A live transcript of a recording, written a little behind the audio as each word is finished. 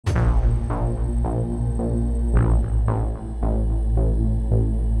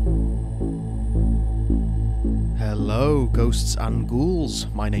Hello, ghosts and ghouls.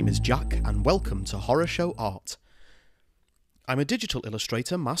 My name is Jack, and welcome to Horrorshow Art. I'm a digital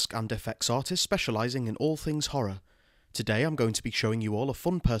illustrator, mask and effects artist specialising in all things horror. Today I'm going to be showing you all a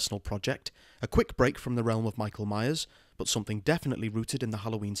fun personal project, a quick break from the realm of Michael Myers, but something definitely rooted in the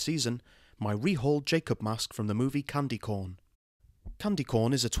Halloween season, my Rehauled Jacob mask from the movie Candy Corn. Candy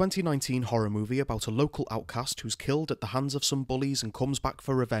Corn is a 2019 horror movie about a local outcast who's killed at the hands of some bullies and comes back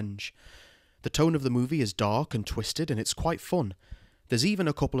for revenge. The tone of the movie is dark and twisted, and it's quite fun. There's even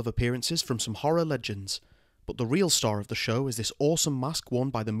a couple of appearances from some horror legends, but the real star of the show is this awesome mask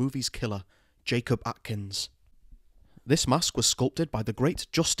worn by the movie's killer, Jacob Atkins. This mask was sculpted by the great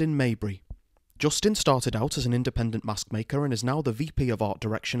Justin Mabry. Justin started out as an independent mask maker and is now the VP of Art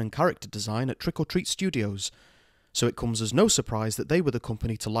Direction and Character Design at Trick or Treat Studios, so it comes as no surprise that they were the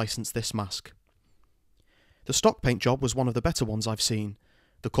company to license this mask. The stock paint job was one of the better ones I've seen.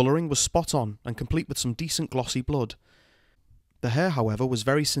 The colouring was spot on and complete with some decent glossy blood. The hair, however, was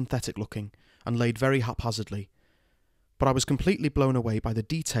very synthetic looking and laid very haphazardly, but I was completely blown away by the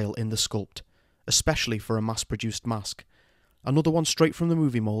detail in the sculpt, especially for a mass-produced mask. Another one straight from the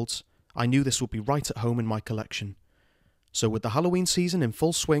movie moulds, I knew this would be right at home in my collection. So with the Halloween season in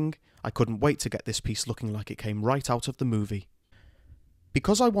full swing, I couldn't wait to get this piece looking like it came right out of the movie.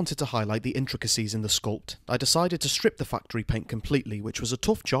 Because I wanted to highlight the intricacies in the sculpt, I decided to strip the factory paint completely, which was a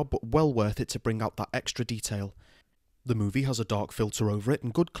tough job but well worth it to bring out that extra detail. The movie has a dark filter over it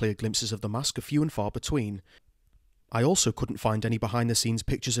and good clear glimpses of the mask are few and far between. I also couldn't find any behind the scenes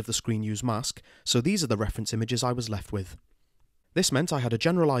pictures of the screen-used mask, so these are the reference images I was left with. This meant I had a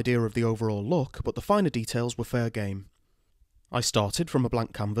general idea of the overall look, but the finer details were fair game. I started from a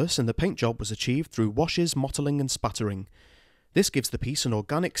blank canvas and the paint job was achieved through washes, mottling and spattering. This gives the piece an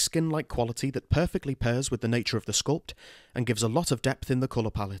organic skin-like quality that perfectly pairs with the nature of the sculpt and gives a lot of depth in the colour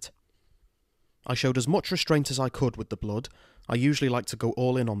palette. I showed as much restraint as I could with the blood. I usually like to go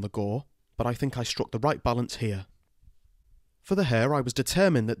all in on the gore, but I think I struck the right balance here. For the hair, I was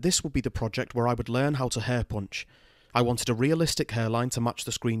determined that this would be the project where I would learn how to hair punch. I wanted a realistic hairline to match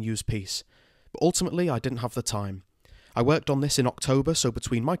the screen-used piece, but ultimately I didn't have the time. I worked on this in October, so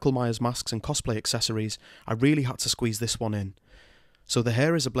between Michael Myers masks and cosplay accessories, I really had to squeeze this one in. So the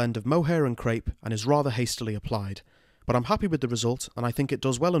hair is a blend of mohair and crepe and is rather hastily applied, but I'm happy with the result and I think it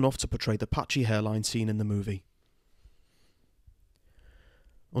does well enough to portray the patchy hairline seen in the movie.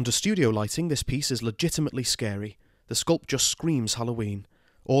 Under studio lighting, this piece is legitimately scary. The sculpt just screams Halloween.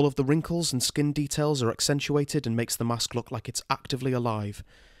 All of the wrinkles and skin details are accentuated and makes the mask look like it's actively alive.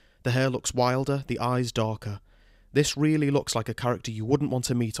 The hair looks wilder, the eyes darker. This really looks like a character you wouldn't want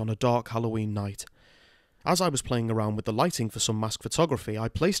to meet on a dark Halloween night. As I was playing around with the lighting for some mask photography, I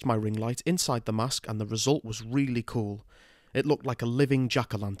placed my ring light inside the mask and the result was really cool. It looked like a living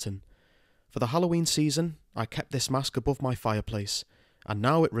jack-o'-lantern. For the Halloween season, I kept this mask above my fireplace, and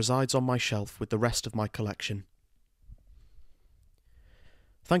now it resides on my shelf with the rest of my collection.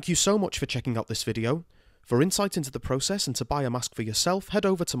 Thank you so much for checking out this video. For insight into the process and to buy a mask for yourself, head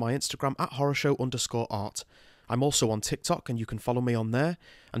over to my Instagram at horrorshow_art. I'm also on TikTok and you can follow me on there,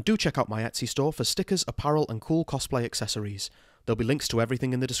 and do check out my Etsy store for stickers, apparel and cool cosplay accessories. There'll be links to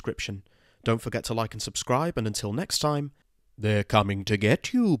everything in the description. Don't forget to like and subscribe, and until next time, they're coming to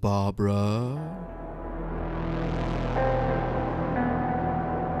get you, Barbara.